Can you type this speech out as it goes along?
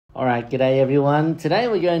All right, g'day everyone. Today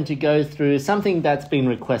we're going to go through something that's been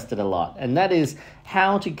requested a lot, and that is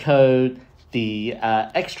how to code the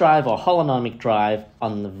X drive or holonomic drive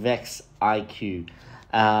on the VEX IQ.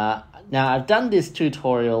 Now, I've done this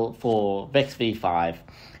tutorial for VEX V5,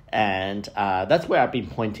 and that's where I've been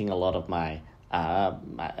pointing a lot of my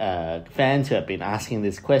fans who have been asking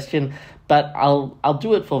this question, but I'll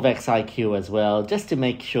do it for VEX IQ as well, just to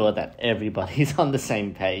make sure that everybody's on the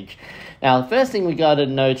same page. Now, the first thing we got to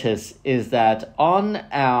notice is that on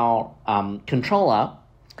our controller,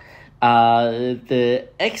 the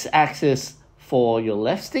x-axis for your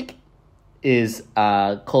left stick is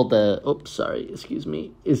called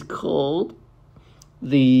is called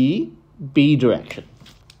the B direction.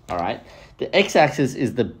 All right, the x-axis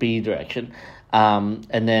is the B direction, and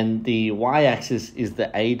then the y-axis is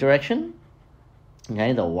the A direction.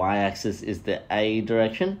 Okay, the y-axis is the A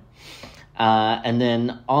direction. And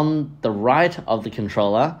then on the right of the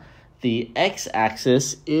controller, the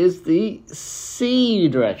x-axis is the C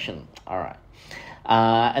direction. All right.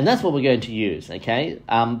 And that's what we're going to use, okay?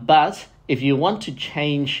 But if you want to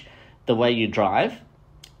change the way you drive,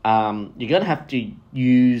 you're going to have to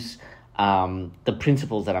use the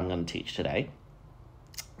principles that I'm going to teach today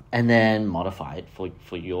and then modify it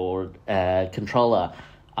for your controller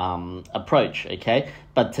approach, okay?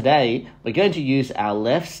 But today, we're going to use our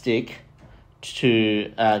left stick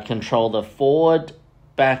to control the forward,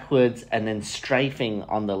 backwards, and then strafing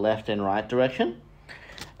on the left and right direction.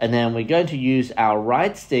 And then we're going to use our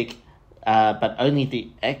right stick, but only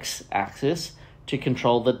the x-axis, to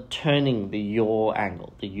control the turning, the yaw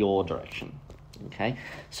angle, the yaw direction. Okay,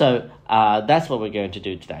 so that's what we're going to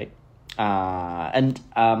do today. And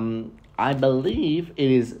I believe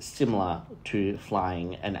it is similar to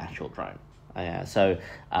flying an actual drone. So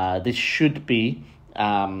this should be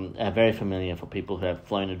very familiar for people who have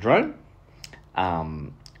flown a drone.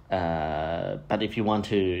 But if you want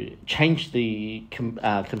to change the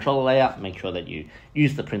controller layout, make sure that you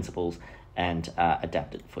use the principles and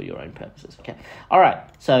adapt it for your own purposes. Okay. All right.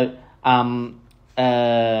 So I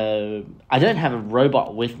don't have a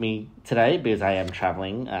robot with me today because I am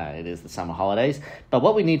traveling. It is the summer holidays. But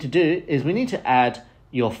what we need to do is we need to add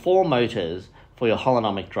your 4 motors for your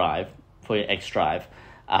holonomic drive, for your X drive,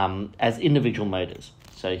 as individual motors.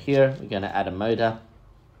 So here we're going to add a motor.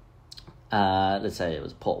 Let's say it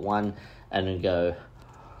was port 1, and we go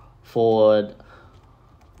forward,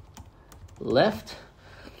 left.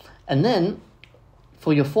 And then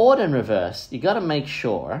for your forward and reverse, you got to make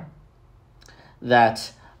sure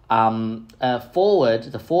that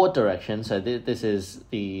forward, the forward direction, so this is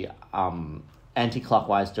the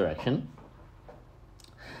anti-clockwise direction,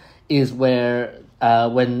 is where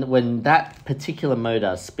when that particular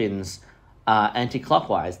motor spins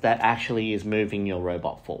anti-clockwise, that actually is moving your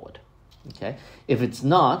robot forward. Okay. If it's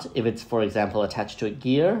not, if it's, for example, attached to a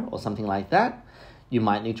gear or something like that, you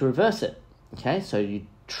might need to reverse it. Okay, so you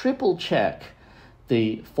triple check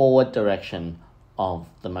the forward direction of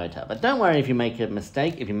the motor. But don't worry if you make a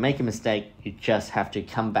mistake. If you make a mistake, you just have to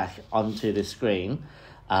come back onto the screen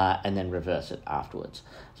and then reverse it afterwards.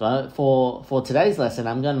 So for today's lesson,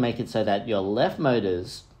 I'm going to make it so that your left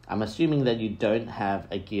motors, I'm assuming that you don't have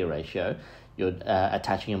a gear ratio, you're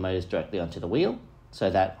attaching your motors directly onto the wheel, so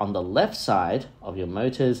that on the left side of your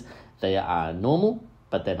motors, they are normal,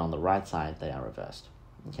 but then on the right side, they are reversed.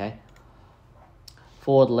 Okay?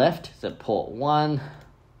 Forward left is at port 1.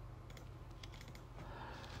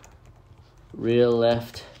 Rear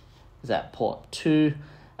left is at port 2.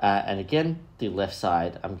 And again, the left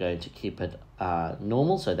side, I'm going to keep it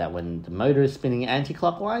normal, so that when the motor is spinning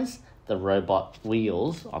anti-clockwise, the robot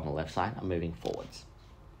wheels on the left side are moving forwards.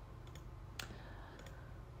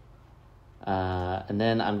 And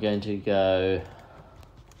then I'm going to go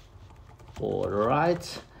forward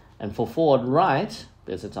right, and for forward right,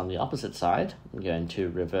 because it's on the opposite side, I'm going to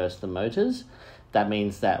reverse the motors. That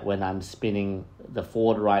means that when I'm spinning the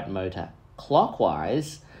forward right motor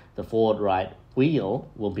clockwise, the forward right wheel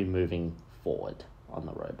will be moving forward on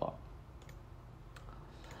the robot.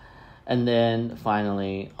 And then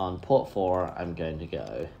finally on port 4, I'm going to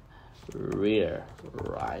go rear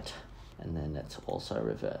right, and then that's also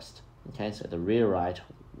reversed. Okay, so the rear right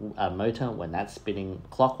motor, when that's spinning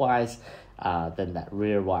clockwise, then that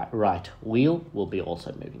rear right wheel will be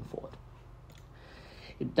also moving forward.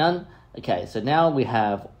 Done. Okay, so now we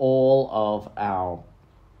have all of our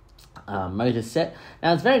motors set.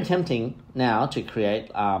 Now it's very tempting now to create,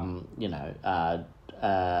 a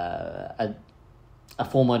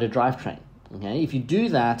 4-motor drivetrain. Okay, if you do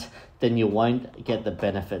that, then you won't get the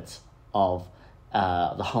benefits of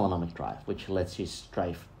the holonomic drive, which lets you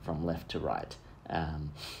strafe from left to right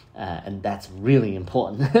And that's really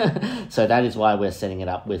important. So that is why we're setting it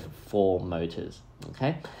up with 4 motors.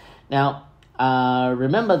 Okay. Now,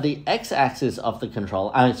 remember the x-axis of the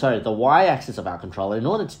the y-axis of our controller. In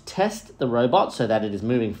order to test the robot so that it is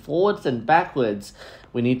moving forwards and backwards,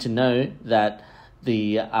 we need to know that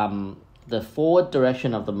the forward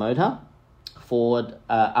direction of the motor, forward,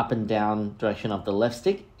 up and down direction of the left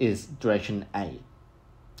stick is direction A.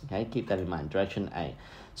 Okay, keep that in mind, direction A.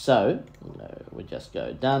 So, we just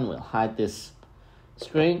go done, we'll hide this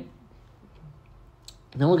screen.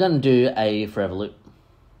 Then we're going to do a forever loop.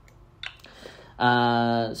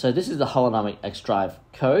 So this is the Holonomic X-Drive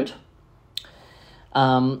code.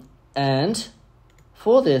 And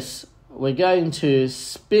for this, we're going to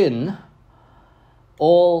spin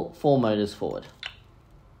all 4 motors forward.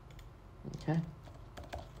 Okay.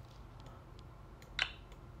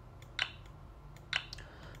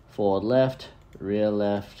 Forward left,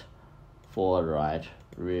 forward right,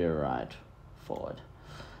 rear right, forward.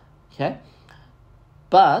 Okay.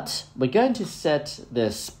 But we're going to set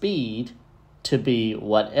the speed to be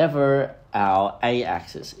whatever our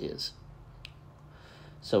a-axis is.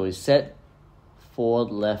 So we set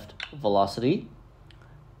forward left velocity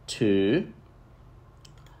to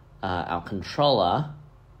our controller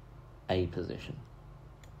A position.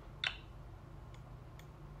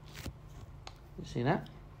 You see that?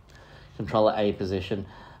 Controller A position.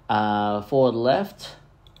 Forward left.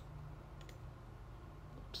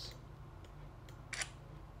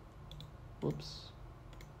 Whoops.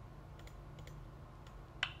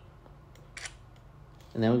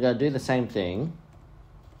 And then we're going to do the same thing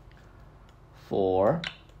for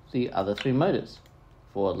the other 3 motors.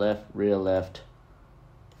 Forward left,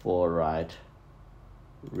 forward right,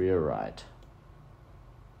 rear right.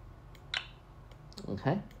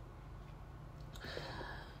 Okay.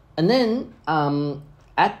 And then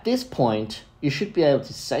at this point, you should be able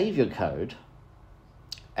to save your code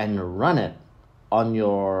and run it on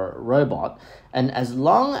your robot. And as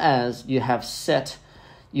long as you have set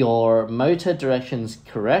your motor directions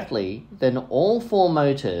correctly, then all 4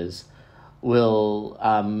 motors will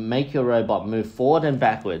make your robot move forward and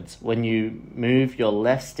backwards when you move your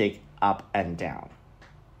left stick up and down.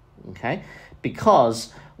 Okay?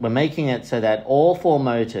 Because we're making it so that all 4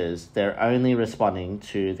 motors, they're only responding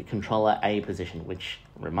to the controller A position, which,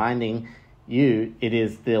 reminding you, it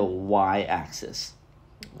is the y-axis.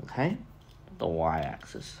 Okay? The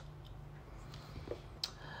y-axis.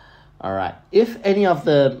 All right. If any of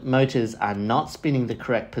the motors are not spinning the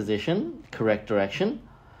correct position, correct direction,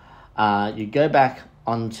 you go back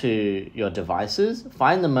onto your devices,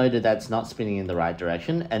 find the motor that's not spinning in the right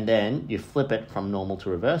direction, and then you flip it from normal to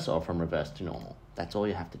reverse or from reverse to normal. That's all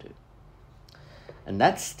you have to do. And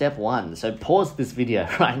that's step 1. So pause this video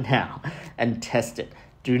right now and test it.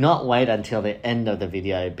 Do not wait until the end of the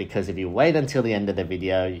video, because if you wait until the end of the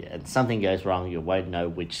video and something goes wrong, you won't know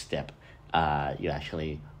which step you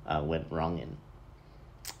actually went wrong in.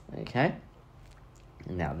 Okay?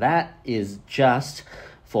 Now that is just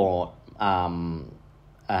for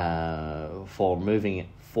moving it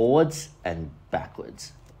forwards and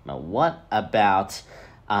backwards. Now what about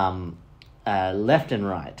left and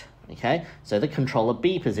right? Okay, so the controller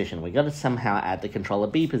B position, we got to somehow add the controller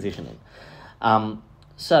B position in.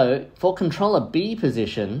 So for controller B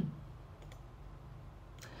position,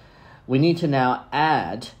 we need to now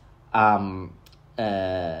add a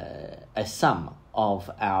sum of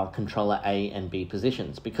our controller A and B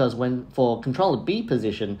positions, because for controller B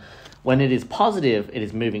position, when it is positive, it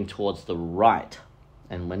is moving towards the right,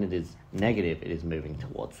 and when it is negative, it is moving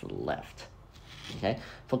towards the left. Okay,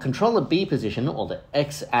 for controller B position, or the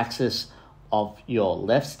x-axis of your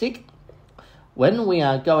left stick, when we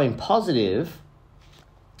are going positive,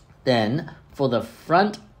 then for the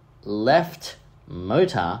front left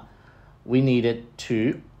motor, we need it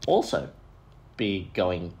to also be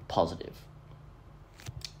going positive.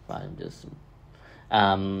 I'm just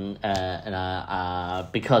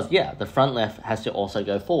because the front left has to also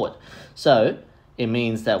go forward. So it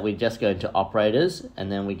means that we just go into operators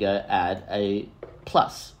and then we go add a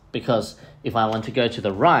plus, because if I want to go to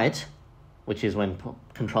the right, which is when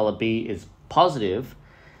controller B is positive,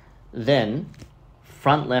 then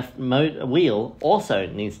front left wheel also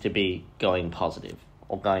needs to be going positive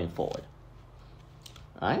or going forward.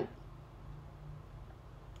 Right?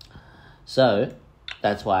 So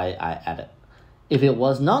that's why I add it. If it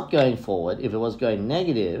was not going forward, if it was going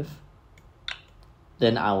negative,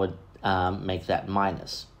 then I would make that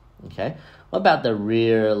minus. Okay? What about the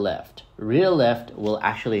rear left? Rear left will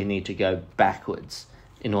actually need to go backwards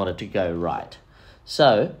in order to go right.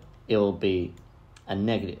 So it will be a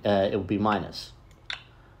negative. It will be minus.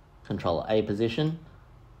 controller A position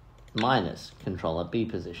minus controller B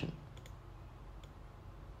position.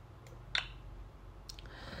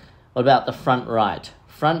 What about the front right?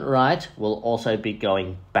 Front right will also be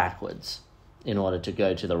going backwards in order to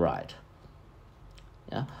go to the right.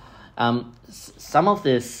 Yeah. Some of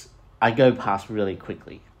this I go past really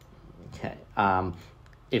quickly. Okay.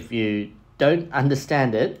 If you don't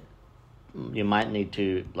understand it, you might need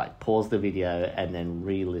to like pause the video and then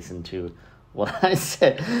re-listen to what I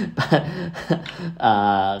said. But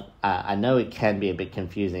I know it can be a bit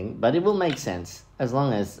confusing, but it will make sense as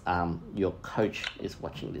long as your coach is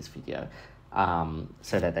watching this video,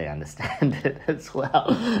 so that they understand it as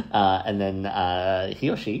well. And then he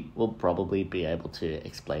or she will probably be able to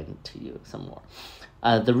explain it to you some more.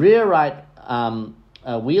 The rear right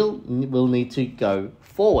wheel will need to go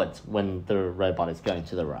forwards when the robot is going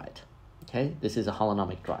to the right. Okay, this is a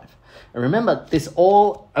holonomic drive. And remember, this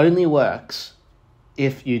all only works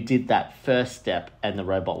if you did that first step and the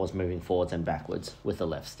robot was moving forwards and backwards with the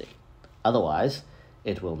left stick. Otherwise,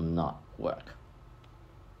 it will not work.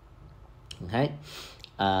 Okay,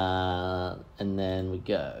 and then we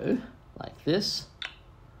go like this.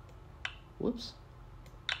 Whoops.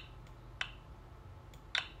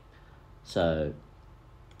 So,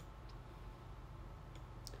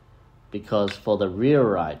 because for the rear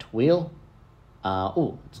right wheel,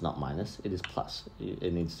 it's not minus, it is plus.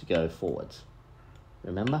 It needs to go forwards.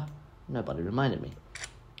 Remember? Nobody reminded me.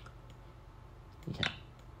 Okay.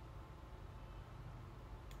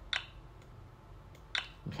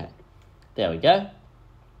 Okay, there we go.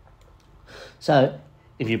 So,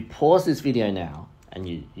 if you pause this video now, and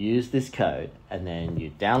you use this code, and then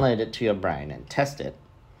you download it to your brain and test it,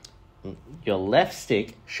 your left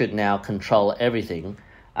stick should now control everything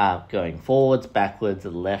going forwards, backwards,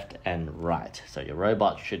 left, and right. So your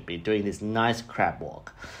robot should be doing this nice crab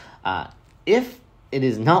walk. If it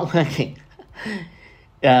is not working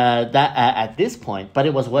at this point, but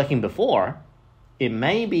it was working before, it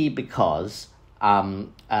may be because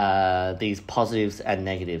these positives and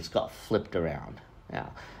negatives got flipped around. Yeah,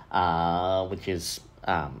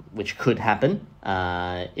 which could happen.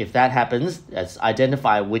 If that happens, let's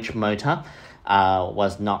identify which motor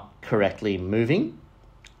was not correctly moving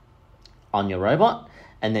on your robot,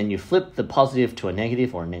 and then you flip the positive to a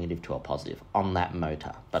negative or a negative to a positive on that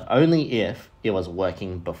motor, but only if it was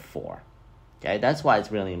working before. Okay, that's why it's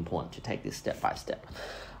really important to take this step by step.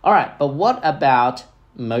 All right, but what about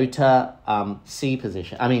motor C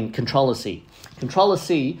position? Controller C. Controller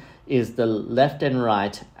C is the left and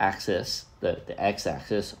right axis, the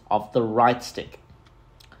x-axis of the right stick.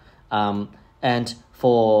 And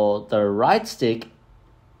for the right stick,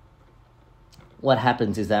 what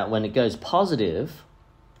happens is that when it goes positive,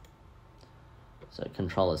 so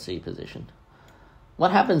controller C position, what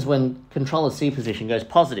happens when controller C position goes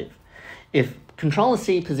positive? If controller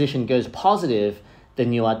C position goes positive,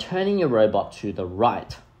 then you are turning your robot to the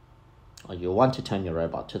right, or you want to turn your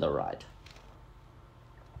robot to the right.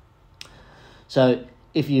 So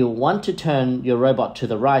if you want to turn your robot to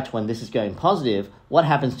the right when this is going positive, what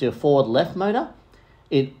happens to your forward left motor?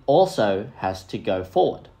 It also has to go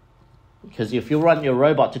forward. Because if you want your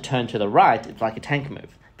robot to turn to the right, it's like a tank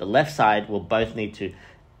move. The left side will both need to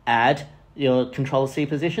add your controller C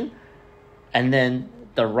position, and then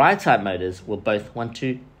the right side motors will both want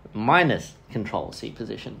to minus controller C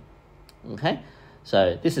position. Okay,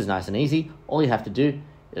 so this is nice and easy. All you have to do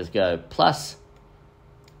is go plus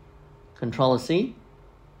controller C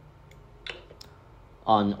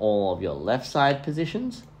on all of your left side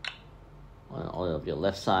positions, on all of your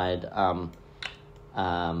left side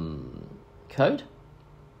code.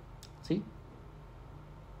 See?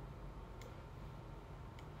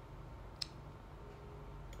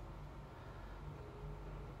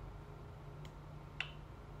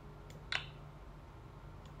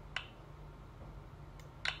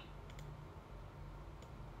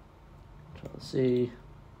 Control C,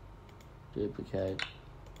 duplicate.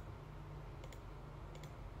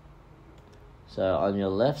 So on your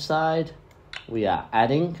left side, we are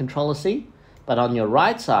adding controller C. But on your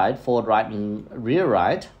right side, forward right and rear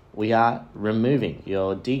right, we are removing,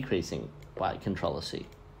 you're decreasing by controller C.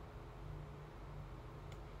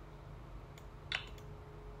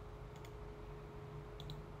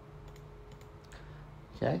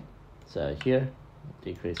 Okay, so here,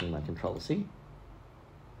 decreasing my controller C.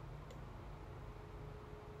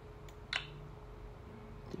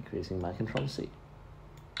 Decreasing my controller C.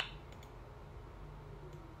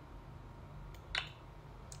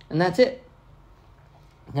 And that's it.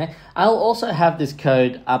 Okay, I'll also have this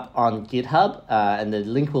code up on GitHub, and the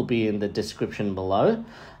link will be in the description below,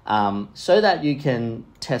 so that you can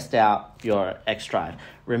test out your xDrive.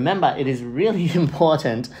 Remember, it is really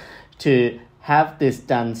important to have this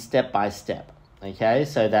done step by step, okay,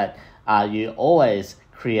 so that you always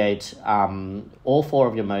create all 4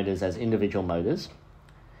 of your motors as individual motors,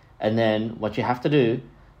 and then what you have to do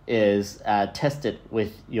is test it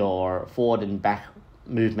with your forward and back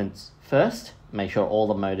movements first. Make sure all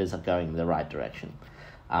the motors are going in the right direction.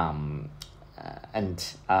 Yeah,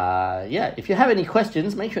 if you have any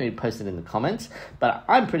questions, make sure you post it in the comments. But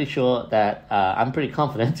I'm pretty sure that, I'm pretty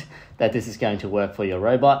confident that this is going to work for your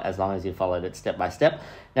robot as long as you followed it step by step.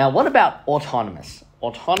 Now, what about autonomous?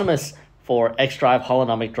 Autonomous for xDrive,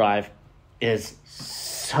 Holonomic drive is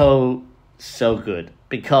so good,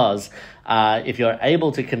 because if you're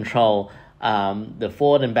able to control the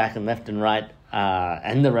forward and back and left and right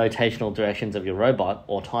and the rotational directions of your robot,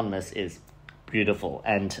 autonomous is beautiful,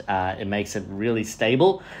 and it makes it really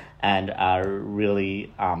stable and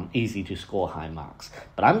really easy to score high marks.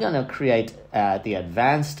 But I'm going to create the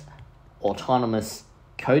advanced autonomous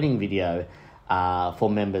coding video for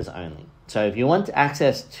members only. So if you want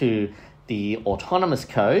access to the autonomous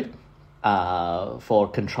code for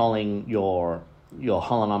controlling your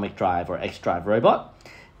Holonomic drive or xDrive robot,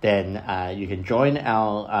 then you can join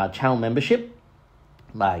our channel membership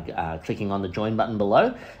by clicking on the join button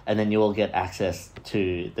below, and then you will get access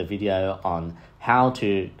to the video on how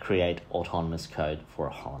to create autonomous code for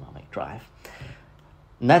a Holonomic drive.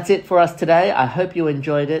 And that's it for us today. I hope you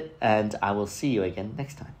enjoyed it, and I will see you again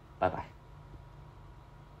next time. Bye-bye.